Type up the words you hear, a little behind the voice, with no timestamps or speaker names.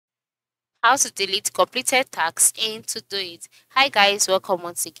How to delete completed tasks in Todoist. Hi guys, welcome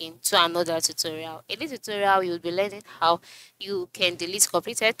once again to another tutorial. In this tutorial, you'll be learning how you can delete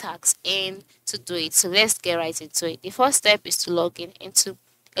completed tasks in Todoist. So let's get right into it. The first step is to log in into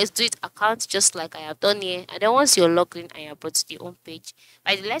Let's do it account just like I have done here. And then once you're logged in and you're brought to the home page,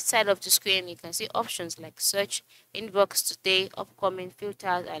 by the left side of the screen, you can see options like search, inbox today, upcoming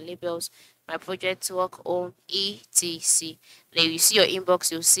filters and labels, my project work on etc. Then you see your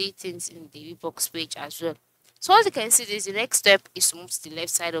inbox, you'll see things in the inbox page as well. So as you can see, this the next step is to move to the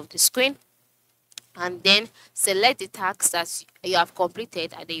left side of the screen and then select the task that you have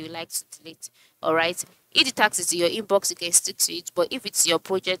completed and then you like to delete. All right, if the task is in your inbox, you can stick to it, but if it's your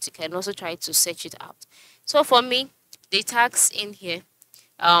project, you can also try to search it out. So for me, the task in here,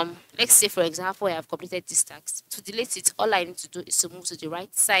 let's say for example I have completed this task. To delete it, all I need to do is to move to the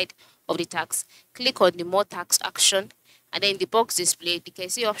right side of the task, click on the more task action, and then in the box display you can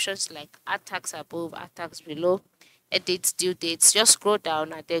see options like add task above, add task below, edit, due dates. Just scroll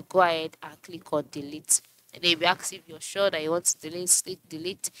down and then go ahead and click on delete, and then you ask if you're sure that you want to delete, click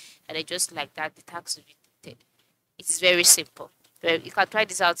delete, and then just like that the task will be deleted. It is very simple. You can try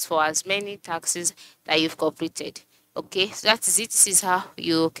this out for as many taxes that you've completed. Okay, so that is it. This is how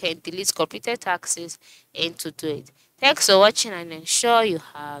you can delete completed taxes and to do it. Thanks for watching and ensure you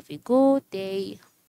have a good day.